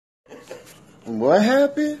What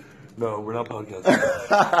happened? No, we're not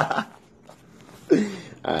podcasting.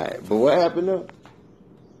 Alright, but what happened though?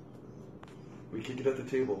 We kick it at the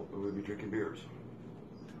table and we'd be drinking beers.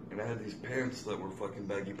 And I had these pants that were fucking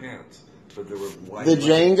baggy pants. But they were wide. The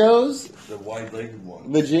Jangos? The wide-legged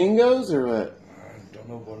ones. The Jingos or what? I don't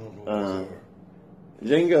know what those are.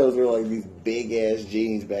 Jingos were like these big ass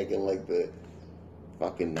jeans back in like the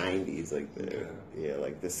fucking 90s, like the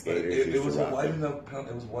like the skaters. It was wide enough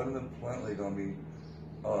plant leg on me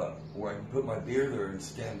where I can put my beer there and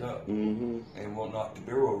stand up and won't knock the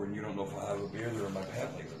beer over, and you don't know if I have a beer there in my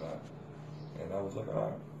pant leg or not. And I was like, all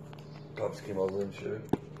right. Cops came over and shit.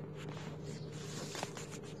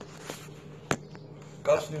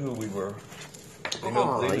 Cops knew who we were.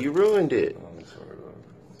 You ruined it. Oh, I'm sorry, dog.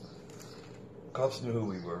 Cops knew who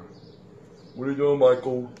we were. What are you doing,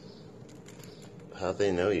 Michael? How'd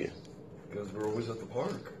they know you? Because we're always at the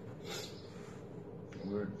park.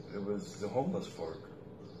 It was the homeless park.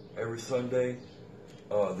 Every Sunday,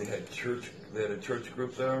 they had a church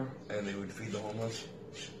group there, and they would feed the homeless.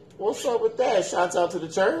 What's up with that? Shouts out to the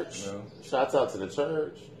church. No. Shouts out to the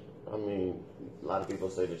church. I mean, a lot of people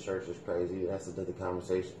say the church is crazy. That's another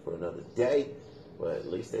conversation for another day. But at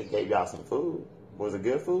least they gave y'all some food. Was it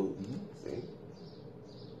good food? Mm-hmm. See?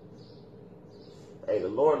 Hey, the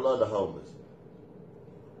Lord loved the homeless.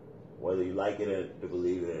 Whether you like it or to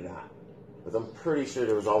believe it or not. Because I'm pretty sure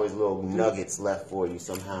there was always little nuggets left for you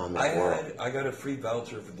somehow in that world. I got a free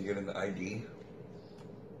voucher to get an ID,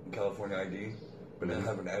 California ID, but I didn't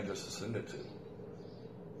have an address to send it to.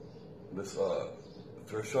 This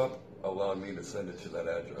thrift shop allowed me to send it to that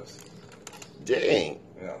address. Dang.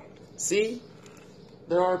 Yeah. See?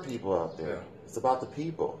 There are people out there. Yeah. It's about the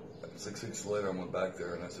people. 6 weeks later, I went back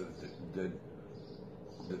there and I said, did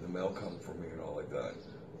the mail come for me and all like that?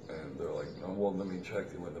 And they're like, oh, well, let me check.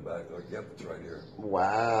 They went in the back. They're like, yep, it's right here.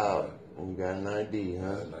 Wow. And you got an ID, huh? I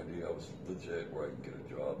had an ID. I was legit where I can get a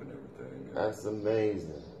job and everything. That's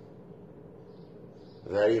amazing.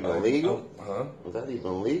 Is that even legal? Huh? Was that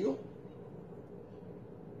even legal?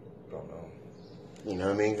 Don't know. You know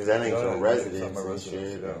what I mean? Because that ain't your residence and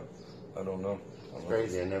shit. Yeah. I don't know. It's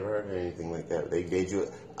crazy. I never heard of anything like that. They gave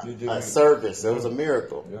you a service. It was a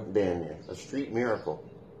miracle down there. A street miracle.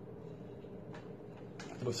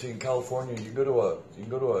 But see, in California, you go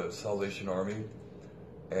to a Salvation Army,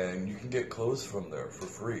 and you can get clothes from there for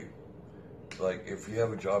free. Like, if you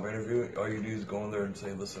have a job interview, all you do is go in there and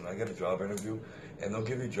say, listen, I got a job interview, and they'll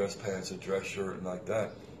give you dress pants, a dress shirt, and like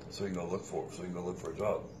that, so you can go look for a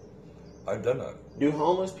job. I've done that. Do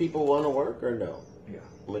homeless people want to work or no? Yeah.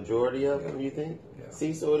 Majority of them, you think? Yeah.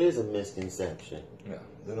 See, so it is a misconception. Yeah.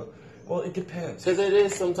 They don't. Well, it depends. Because it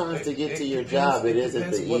is sometimes to get to your job, it isn't the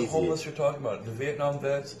easiest. It depends what homeless you're talking about. The Vietnam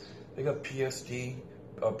vets, they got PTSD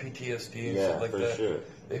and stuff like that. Yeah, for sure.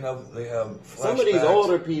 They have flashbacks. Some of these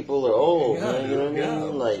older people are old, man. You know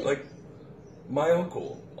what I mean? Like my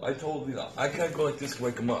uncle. I told you, I can't go like this to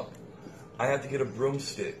wake him up. I have to get a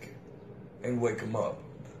broomstick and wake him up.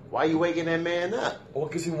 Why you waking that man up? Well,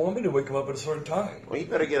 because he wanted me to wake him up at a certain time. Well, you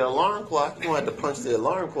better get an alarm clock. You don't have to punch the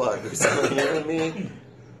alarm clock or something. You know what I mean?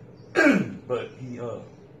 But he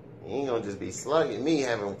ain't gonna just be slugging me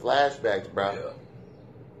having flashbacks, bro. Yeah.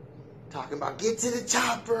 Talking about get to the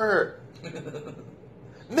chopper,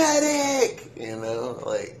 medic. You know,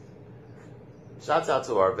 like. Shouts out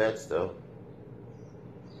to our vets though.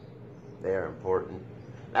 They're important.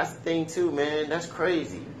 That's the thing too, man. That's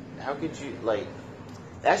crazy. How could you like?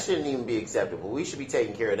 That shouldn't even be acceptable. We should be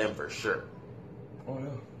taking care of them for sure. Oh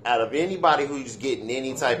yeah. Out of anybody who's getting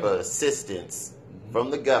any type of assistance from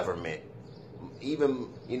the government, even,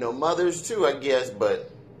 mothers too, I guess, but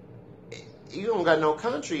you don't got no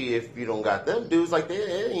country if you don't got them dudes. Like,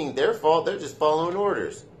 it ain't their fault. They're just following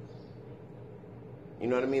orders. You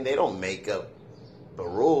know what I mean? They don't make up the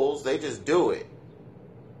rules. They just do it.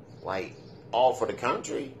 Like, all for the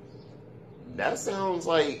country. That sounds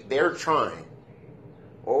like they're trying.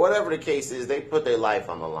 Or whatever the case is, they put their life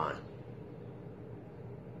on the line.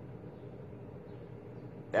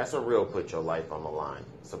 That's a real put your life on the line,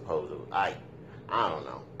 supposedly. I don't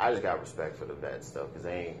know. I just got respect for the vets, though, because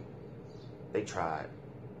they tried.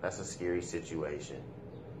 That's a scary situation.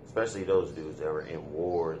 Especially those dudes that were in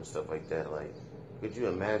war and stuff like that. Like, could you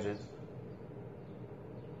imagine?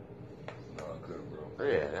 No, I couldn't, bro.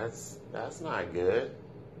 Yeah, that's not good.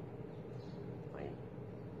 Like,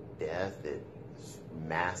 death,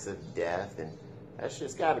 massive death, and that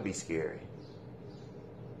shit's got to be scary.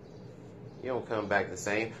 You don't come back the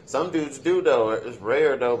same. Some dudes do, though. It's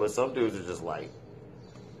rare, though, but some dudes are just like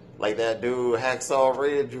that dude, Hacksaw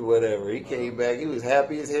Ridge or whatever. He came back. He was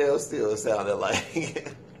happy as hell still, it sounded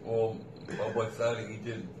like. Well, My boy Fatty, he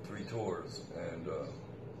did 3 tours, and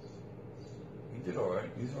he did all right.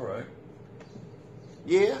 He's all right.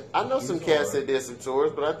 Yeah, I know He's some all cats right. that did some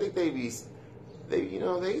tours, but I think they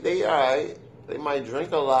all right. They might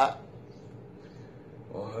drink a lot.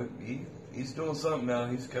 Well, he's doing something now.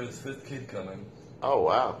 He's got his 5th kid coming. Oh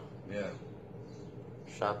wow! Yeah.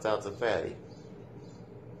 Shouts out to Fatty.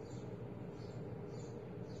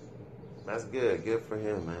 That's good. Good for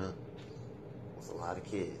him, man. That's a lot of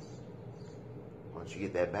kids. Once you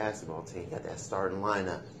get that basketball team, you got that starting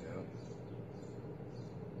lineup. Yeah.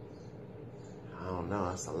 I don't know.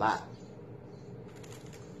 That's a lot.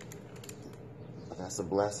 But that's a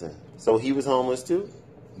blessing. So he was homeless too?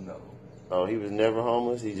 No. Oh, he was never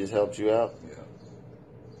homeless? He just helped you out? Yeah.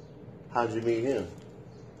 How'd you meet him?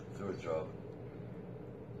 Through a job.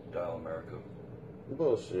 Dial America.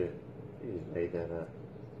 Bullshit. He just made that up.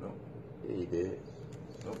 Nope. Yeah, he did.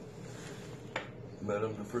 Nope. Met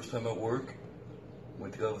him the first time at work.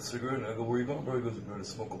 Went to get a cigarette, and I go, "Where you going, bro?" He goes, "I'm going to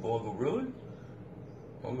smoke a bowl." I go, "Really?"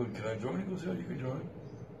 I go, "Can I join?" He goes, "Yeah, you can join."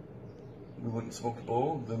 We went and smoked a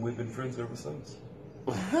bowl, then we've been friends ever since.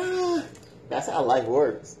 That's how life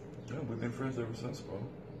works. Yeah, we've been friends ever since, bro.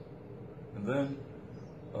 And then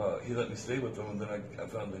he let me stay with him, and then I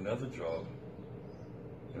found another job.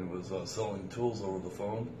 And it was selling tools over the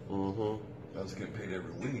phone. Mm-hmm. I was getting paid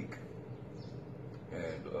every week.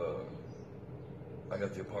 And I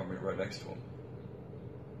got the apartment right next to him.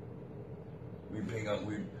 We'd hang out,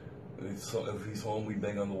 if he's home, we'd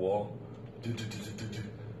bang on the wall.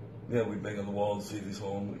 Yeah, we'd bang on the wall and see if he's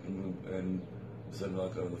home. And instead of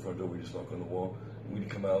knocking on the front door, we just knock on the wall. We'd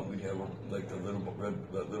come out, we'd have like that little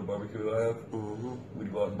barbecue I have. Mm-hmm.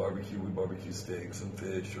 We'd go out and barbecue. We'd barbecue steaks and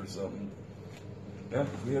fish or something. Yeah,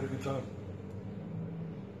 we had a good time.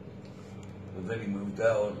 But then he moved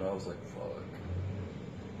out, and I was like, fuck.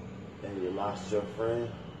 And you lost your friend?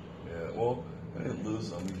 Yeah, well, I didn't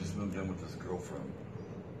lose him. He just moved in with his girlfriend.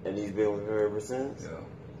 And he's been with her ever since? Yeah.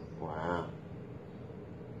 Wow.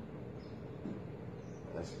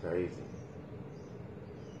 That's crazy.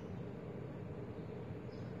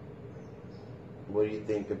 What do you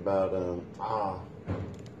think about,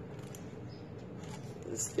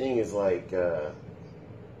 this thing is like,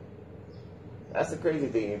 that's the crazy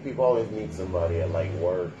thing. People always meet somebody at like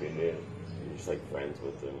work and then you're just like friends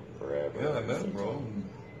with them forever. Yeah, I met him, bro. And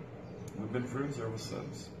we've been friends ever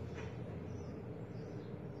since.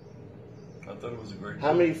 I thought it was a great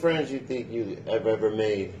How many friends you think you have ever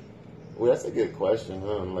made? Well, that's a good question,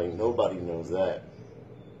 huh? Like, nobody knows that.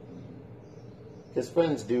 Because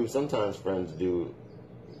sometimes friends do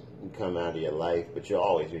come out of your life, but you'll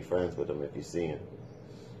always be friends with them if you see them.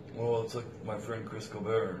 Well, it's like my friend Chris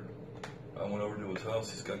Colbert. I went over to his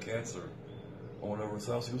house. He's got cancer. I went over to his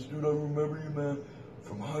house. He goes, "Dude, I remember you, man.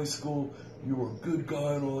 From high school, you were a good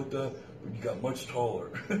guy and all like that, but you got much taller."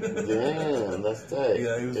 Damn, that's tight.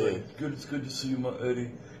 Yeah, he was like, "Good, it's good to see you, my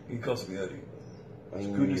Eddie." He calls me Eddie. It's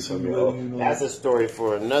good to see you, Eddie. You know? That's a story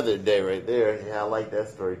for another day right there. Yeah, I like that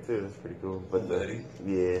story too. That's pretty cool. But Eddie?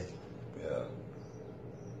 Yeah. Yeah.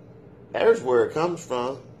 There's where it comes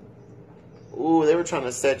from. Ooh, they were trying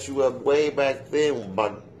to set you up way back then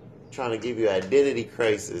by trying to give you identity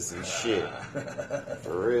crisis and shit.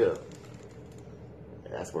 For real.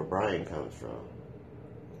 That's where Brian comes from.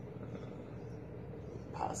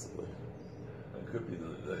 Possibly. It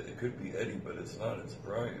could be Eddie, but it's not. It's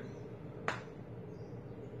Brian.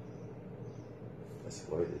 That's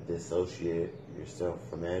where to dissociate yourself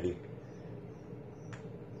from Eddie.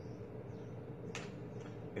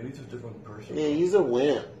 Eddie's a different person. Yeah, he's a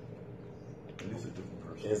wimp. Eddie's a different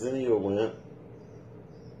person. Isn't he a wimp?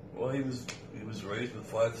 Well, he was raised with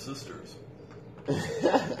 5 sisters.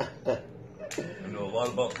 I know a lot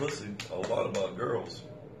about pussy, a lot about girls.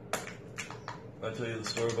 I tell you the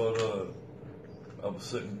story about I was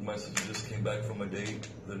sitting. My sister just came back from a date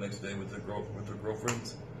the next day with her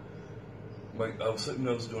girlfriends. I was sitting.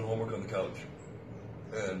 I was doing homework on the couch,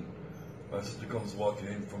 and my sister comes walking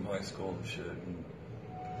in from high school and shit, and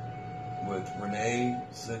with Renee,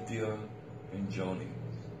 Cynthia, and Joni.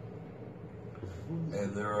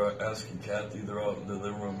 And they're asking Kathy. They're out in the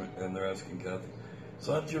living room, and they're asking Kathy,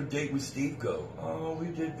 "So how did your date with Steve go?" "Oh, we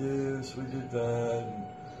did this, we did that, and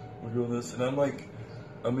we're doing this." And I'm like,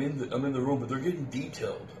 I'm in the room, but they're getting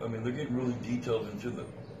detailed. I mean, they're getting really detailed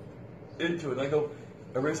into it.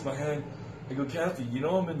 I raise my hand. I go, "Kathy, you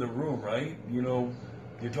know I'm in the room, right? You know,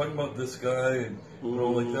 you're talking about this guy and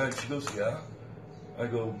all like that." She goes, "Yeah." I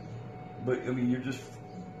go, "But I mean, you're just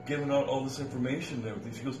giving out all this information and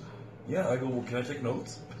everything." She goes, "Yeah." I go, "Well, can I take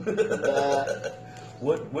notes?"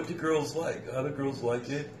 What do girls like? How do girls like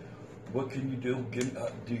it What can you do?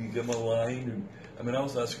 Do you give them a line? And, I mean, I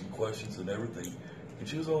was asking questions and everything, and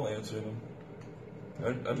she was all answering them.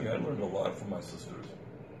 I mean, I learned a lot from my sisters.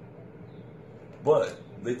 But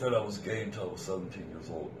they thought I was gay until I was 17 years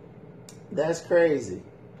old. That's crazy.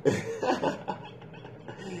 Because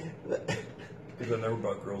I never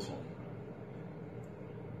brought girls home.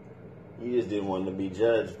 You just didn't want to be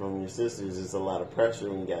judged from your sisters. It's a lot of pressure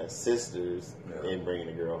when you got sisters and bringing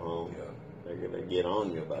a girl home. Yeah. They're going to get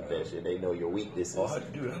on you about that shit. They know your weaknesses. Oh,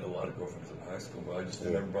 dude, I had a lot of girlfriends in high school, but I just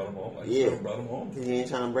never brought them home. I just Yeah. never brought them home. You ain't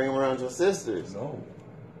trying to bring them around your sisters. No.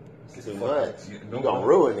 Too much. You You're going to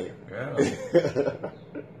ruin it. Yeah.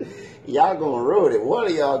 Y'all going to ruin it. One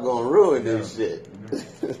of y'all going to ruin this shit.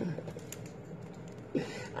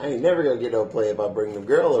 I ain't never going to get no play if I bring the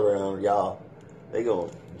girl around, y'all. They going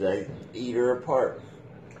to eat her apart.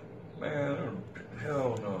 Man,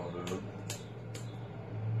 hell no, dude.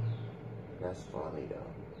 That's funny,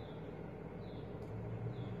 though.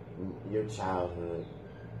 Your childhood.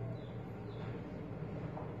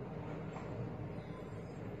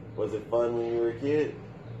 Was it fun when you were a kid?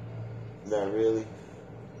 Not really.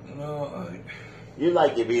 No, You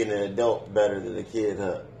like it being an adult better than a kid,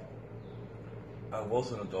 huh? I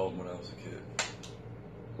was an adult when I was a kid.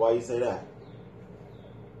 Why you say that?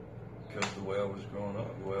 Because the way I was growing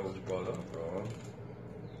up, the way I was brought up, bro.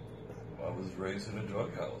 I was raised in a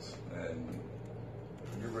drug house. And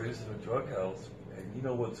when you're raised in a drug house and you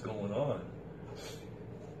know what's going on,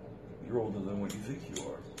 you're older than what you think you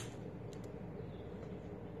are.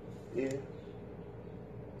 Yeah.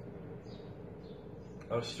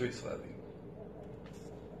 I was street savvy.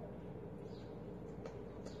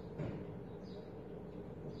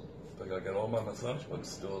 Like I got all my massage books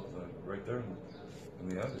still right there in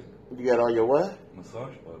the attic. You got all your what?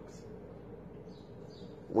 Massage books.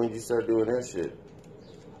 When did you start doing that shit?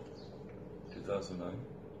 2009.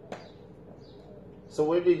 So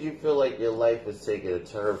when did you feel like your life was taking a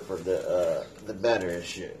turn for the better and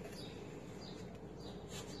shit?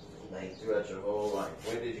 Like throughout your whole life,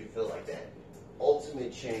 when did you feel like that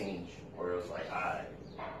ultimate change, where it was like, I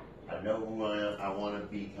know who I am, I want to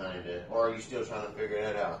be, kind of, or are you still trying to figure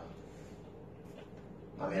that out?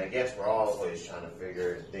 I mean, I guess we're always trying to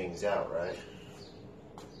figure things out, right?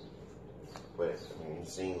 But I mean, you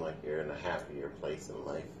seem like you're in a happier place in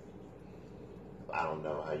life. I don't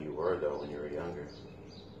know how you were though when you were younger.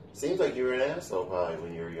 Seems like you were an asshole probably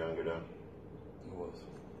when you were younger though. It was.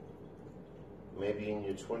 Maybe in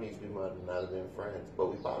your 20s we might not have been friends,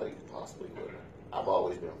 but we probably possibly would have. I've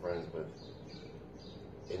always been friends with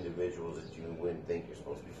individuals that you wouldn't think you're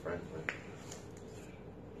supposed to be friends with.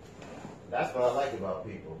 That's what I like about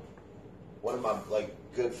people. One of my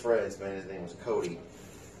good friends, man, his name was Cody.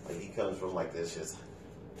 He comes from this just,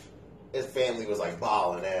 his family was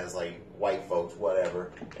balling as white folks,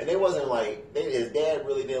 whatever. And they wasn't his dad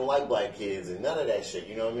really didn't like black kids and none of that shit,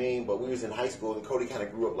 you know what I mean? But we was in high school and Cody kind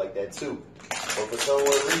of grew up like that too. But for some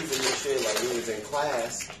reason, this shit, we was in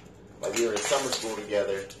class, we were in summer school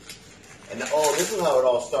together. And this is how it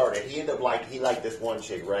all started. He ended up he liked this one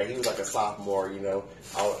chick, right? He was a sophomore, and we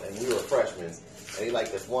were freshmen. And he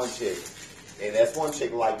liked this one chick. And that one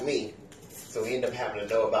chick liked me. So he ended up having to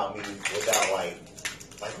know about me without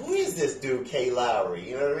who is this dude, Kay Lowry?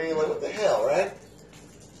 You know what I mean? What the hell, right?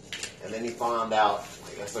 And then he found out,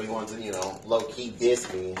 so he wanted to, low-key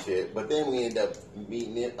diss me and shit. But then we ended up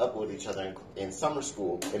meeting up with each other in summer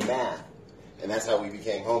school, in math. And that's how we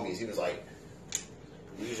became homies. He was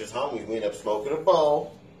we was just homies. We ended up smoking a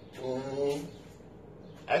bowl. Mm-hmm.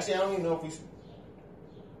 Actually, I don't even know if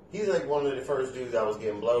he's one of the first dudes I was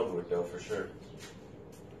getting blowed with, though, for sure.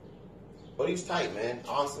 But he's tight, man.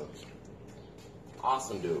 Awesome.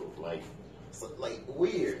 Awesome dude.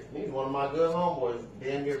 Weird. He's one of my good homeboys.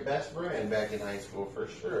 Damn near best friend back in high school, for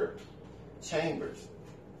sure. Chambers.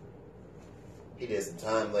 He did some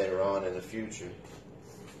time later on in the future.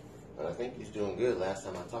 But I think he's doing good last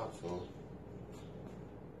time I talked to him.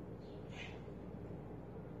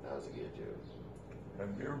 That was a good dude. Have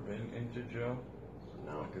you ever been into jail?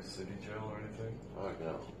 No. Like a city jail or anything? Fuck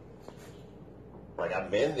no.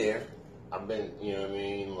 I've been there. I've been, you know what I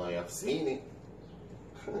mean? I've seen it.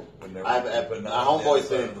 My homeboy's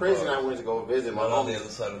been in prison. I went to go visit my homie. On the homie. other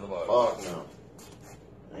side of the bar. Fuck no.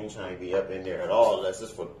 I ain't trying to be up in there at all unless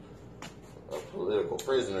it's for political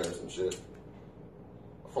prisoners and shit.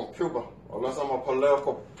 From Cuba. Unless I'm a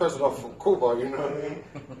political prisoner from Cuba, you know what I mean?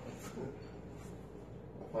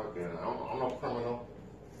 Fucking, I'm no criminal.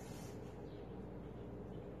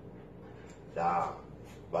 Nah.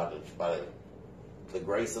 By the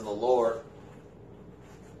grace of the Lord.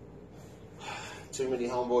 Too many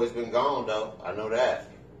homeboys been gone though. I know that.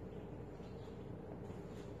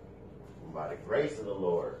 By the grace of the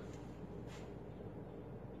Lord.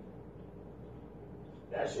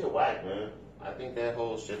 That shit whack, man. I think that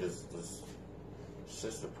whole shit is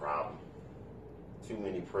just a problem. Too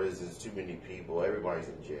many prisons, too many people, everybody's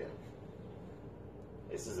in jail.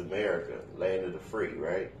 This is America, land of the free,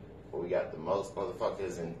 right? But we got the most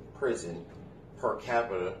motherfuckers in prison per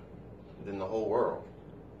capita than the whole world.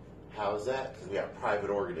 How is that? Because we have private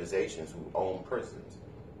organizations who own prisons.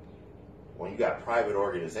 When you got private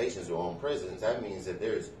organizations who own prisons, that means that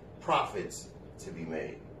there's profits to be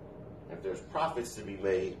made. If there's profits to be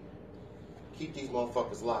made, keep these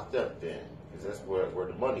motherfuckers locked up then. Because that's where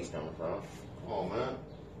the money's coming from. Come on, man.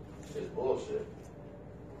 It's bullshit.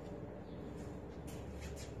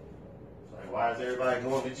 It's like, why is everybody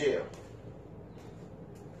going to jail?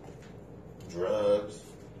 Drugs.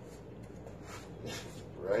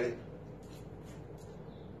 Right?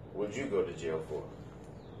 What'd you go to jail for?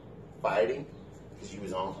 Fighting? Because you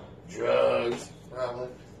was on drugs, probably.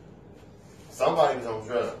 Somebody was on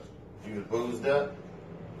drugs. You was boozed up.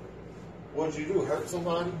 What'd you do? Hurt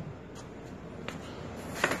somebody?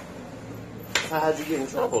 How'd you get in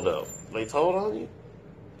trouble, though? They told on you?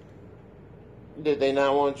 Did they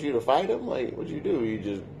not want you to fight them? Like, what'd you do? You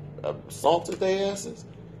just assaulted their asses?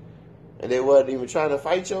 And they wasn't even trying to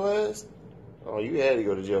fight your ass? Oh, you had to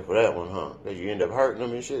go to jail for that one, huh? Because you end up hurting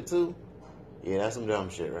them and shit, too? Yeah, that's some dumb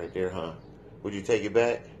shit right there, huh? Would you take it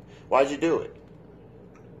back? Why'd you do it?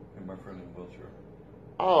 And my friend in the wheelchair.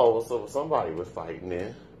 Oh, well, so somebody was fighting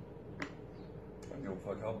then. I don't give a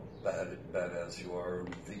fuck how badass you are or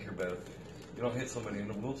you think you're bad. You don't hit somebody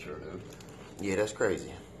in a wheelchair, dude. Yeah, that's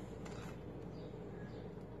crazy.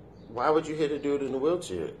 Why would you hit a dude in a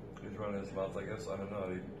wheelchair? He was running his mouth, I guess. I don't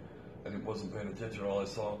know. And he wasn't paying attention. All I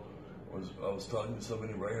saw was I was talking to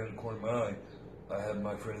somebody right in the corner of my eye. I had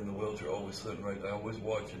my friend in the wheelchair always sitting right there, always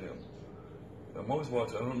watching him. I'm always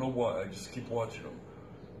watching. I don't know why. I just keep watching him.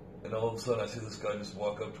 And all of a sudden, I see this guy just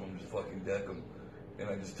walk up to him, just fucking deck him. And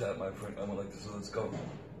I just tap my friend. I went like this, so let's go.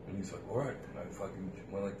 And he's like, all right. And I fucking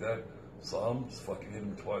went like that. Saw him, just fucking hit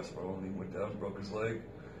him twice, bro. And he went down, broke his leg,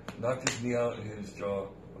 knocked his knee out, and hit his jaw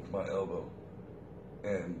with my elbow.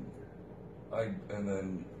 And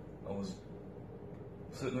then I was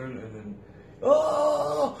sitting there, and then,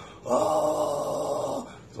 oh!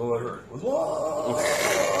 So all I heard was,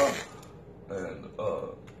 oh! And,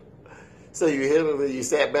 So you hit him and you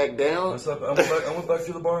sat back down? I went back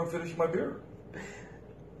to the bar and finished my beer.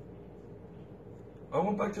 I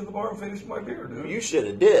went back to the bar and finished my beer, dude. You should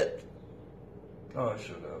have dipped. Oh, I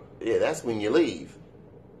should have. Yeah, that's when you leave.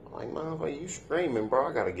 I'm like, motherfucker, you screaming, bro.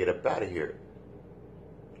 I gotta get up out of here.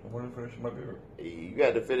 I want to finish my beer. You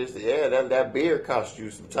got to finish the, yeah, that beer cost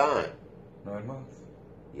you some time. 9 months.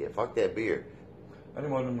 Yeah, fuck that beer. I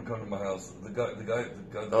didn't want them to come to my house. The guy.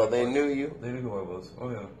 Oh, they knew you? They knew who I was. Oh,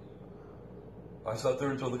 yeah. I sat there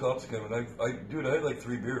until the cops came, and I had like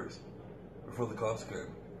 3 beers before the cops came.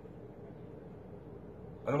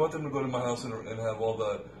 I didn't want them to go to my house and have all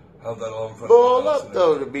that, have that all in front of my house. Up,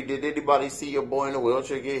 though. Did anybody see your boy in a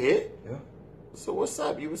wheelchair get hit? Yeah. So what's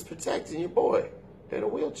up? You was protecting your boy in a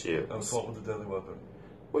wheelchair. I was assault with a deadly weapon.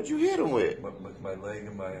 What'd you hit him with? My leg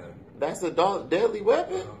and my hand. That's a deadly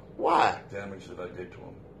weapon? Why? Damage that I did to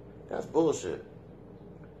him. That's bullshit.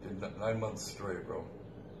 Did 9 months straight, bro.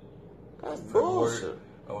 That's bullshit.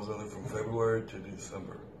 I was on it from February to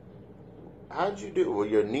December. How'd you do? Well,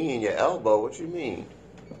 your knee and your elbow. What you mean?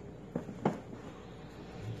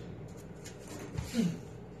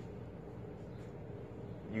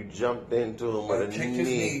 You jumped into him with a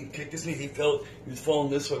knee. Kicked his knee. He was falling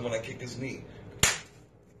this way when I kicked his knee.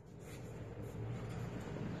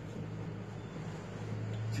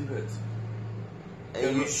 Two hits.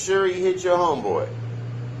 And you sure he hit your homeboy?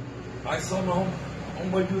 I saw my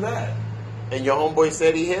homeboy do that. And your homeboy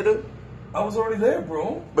said he hit him? I was already there,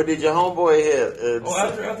 bro. But did your homeboy hit?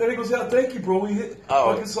 After he goes, yeah, thank you, bro. He hit.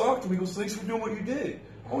 Oh. Fucking socked him. He goes, thanks for doing what you did.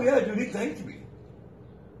 Oh yeah, dude, he thanked me.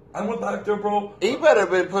 I went back there, bro. He better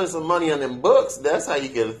been putting some money on them books. That's how you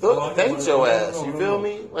get thank your ass. You feel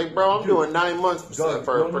me? Like, bro, I'm doing 9 months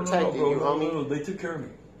for protecting you, homie. No, they took care of me.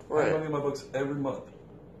 Right. I had money in my books every month.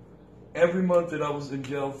 Every month that I was in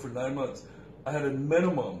jail for 9 months, I had a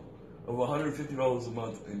minimum of $150 a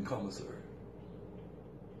month in commissary.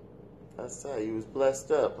 That's how you was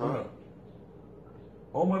blessed up, huh? Yeah.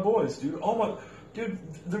 All my boys, dude.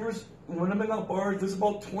 When I'm in that bar, there's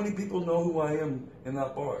about 20 people know who I am in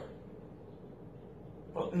that bar.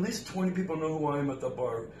 Well, at least 20 people know who I am at that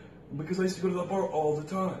bar. Because I used to go to that bar all the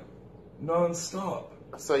time. Non-stop.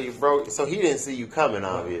 So you broke. So he didn't see you coming,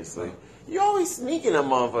 obviously. No. You always sneaking a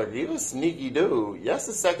motherfucker. You a sneaky dude. That's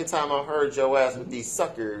the second time I heard your ass with these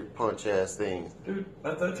sucker punch ass things. Dude,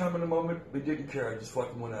 at that time in the moment, they didn't care. I just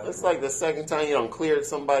fucking went after It's them. like the second time you done cleared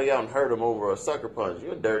somebody out and hurt them over a sucker punch.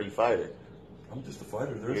 You're a dirty fighter. I'm just a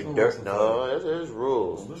fighter. There's You're no rules. in no, fighting. there's No,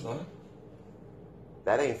 rules. there's not.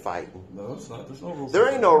 That ain't fighting. No, it's not. There's no rules. There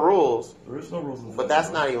in ain't no fighting. rules, There is no rules in but fighting, that's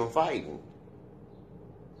bro. not even fighting.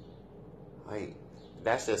 Like,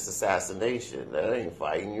 that's just assassination. That ain't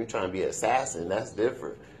fighting. You trying to be an assassin. That's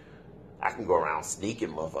different. I can go around sneaking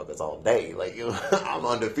motherfuckers all day. Like, you know, I'm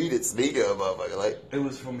undefeated sneaker motherfucker. Like, It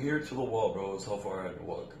was from here to the wall, bro. It's how far I had to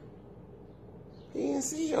walk. he didn't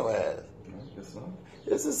see your ass. No, it's not.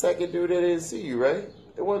 It's the second dude that didn't see you, right?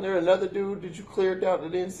 Wasn't there another dude that you cleared out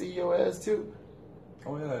that didn't see your ass too?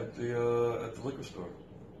 Oh yeah, at the liquor store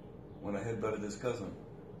when I headbutted his cousin.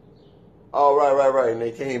 Oh, right. And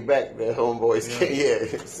they came back. The homeboys came.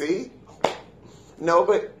 Yeah, see? No,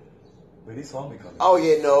 but But he saw me coming. oh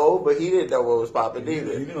yeah, no, but he didn't know what was popping He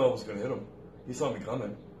either. didn't know I was gonna hit him. He saw me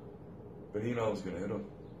coming, but he didn't know I was gonna hit him.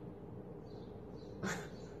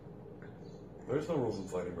 There's no rules in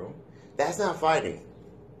fighting, bro. That's not fighting.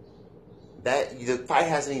 The fight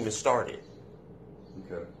hasn't even started.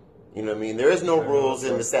 Okay. You know what I mean? There is no Okay, rules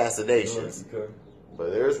in okay. assassinations, Okay.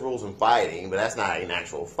 but there is rules in fighting. But that's not an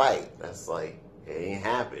actual fight. That's like it ain't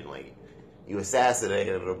happened. Like you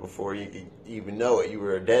assassinated her before you could even know it. You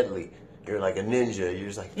were a deadly. You're like a ninja. You're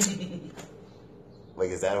just like, like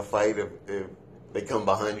is that a fight if they come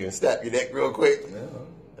behind you and stab your neck real quick? Yeah.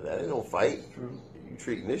 That ain't no fight. It's true. You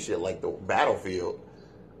treating this shit like the battlefield.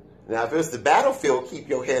 Now, if it's the battlefield, keep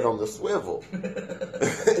your head on the swivel.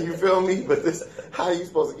 You feel me? But this, how are you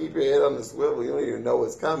supposed to keep your head on the swivel? You don't even know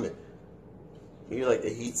what's coming. You're like a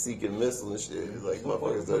heat-seeking missile and shit. It's like Don't fuck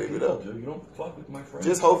motherfuckers with don't my even people, know. dude. You don't fuck with my friends.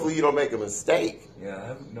 Just hopefully you don't make a mistake. Yeah, I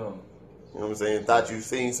haven't. No. You know what I'm saying? Thought you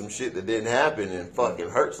seen some shit that didn't happen and fucking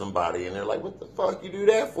hurt somebody, and they're like, "What the fuck you do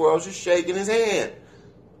that for?" I was just shaking his hand.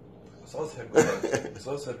 I saw his head go back. I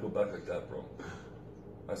saw his head go back like that, bro.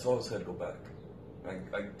 I saw his head go back.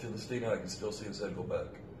 I to this day now I can still see his head go back.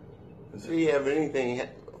 Do you have anything,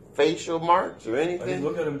 facial marks or I didn't anything?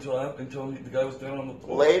 look at him until the guy was down on the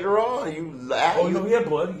floor. Later on, you laugh. Oh no, he had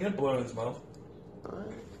blood. He had blood in his mouth. Alright.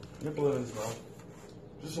 He had blood in his mouth.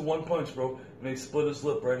 Just a one punch, bro, and they split his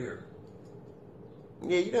lip right here.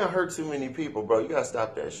 Yeah, you done hurt too many people, bro. You gotta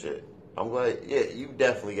stop that shit. I'm glad. Yeah, you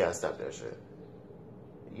definitely gotta stop that shit.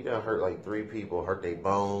 You done hurt like 3 people, hurt their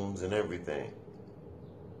bones and everything.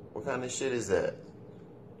 What kind of shit is that?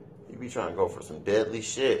 You be trying to go for some deadly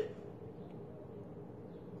shit.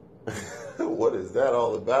 What is that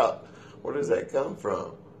all about? Where does that come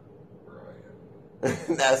from?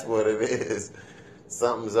 That's what it is.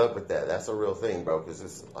 Something's up with that. That's a real thing, bro. Because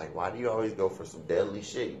it's like, why do you always go for some deadly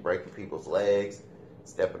shit? You breaking people's legs,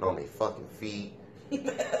 stepping on their fucking feet,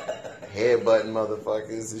 headbutting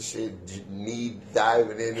motherfuckers and shit, knee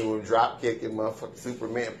diving into them, drop kicking motherfucking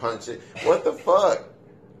Superman punching. What the fuck?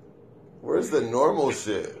 Where's the normal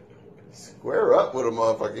shit? Square up with a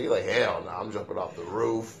motherfucker. You're like, hell no, I'm jumping off the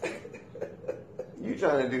roof. You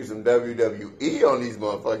trying to do some WWE on these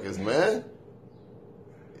motherfuckers, man.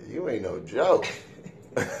 You ain't no joke.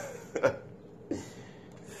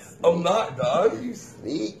 I'm not, dog. You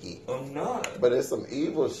sneaky. I'm not. But there's some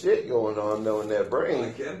evil shit going on though in that I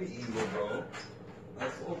brain. can't be evil, bro.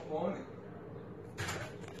 That's so funny.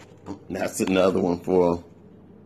 That's another one for 'em.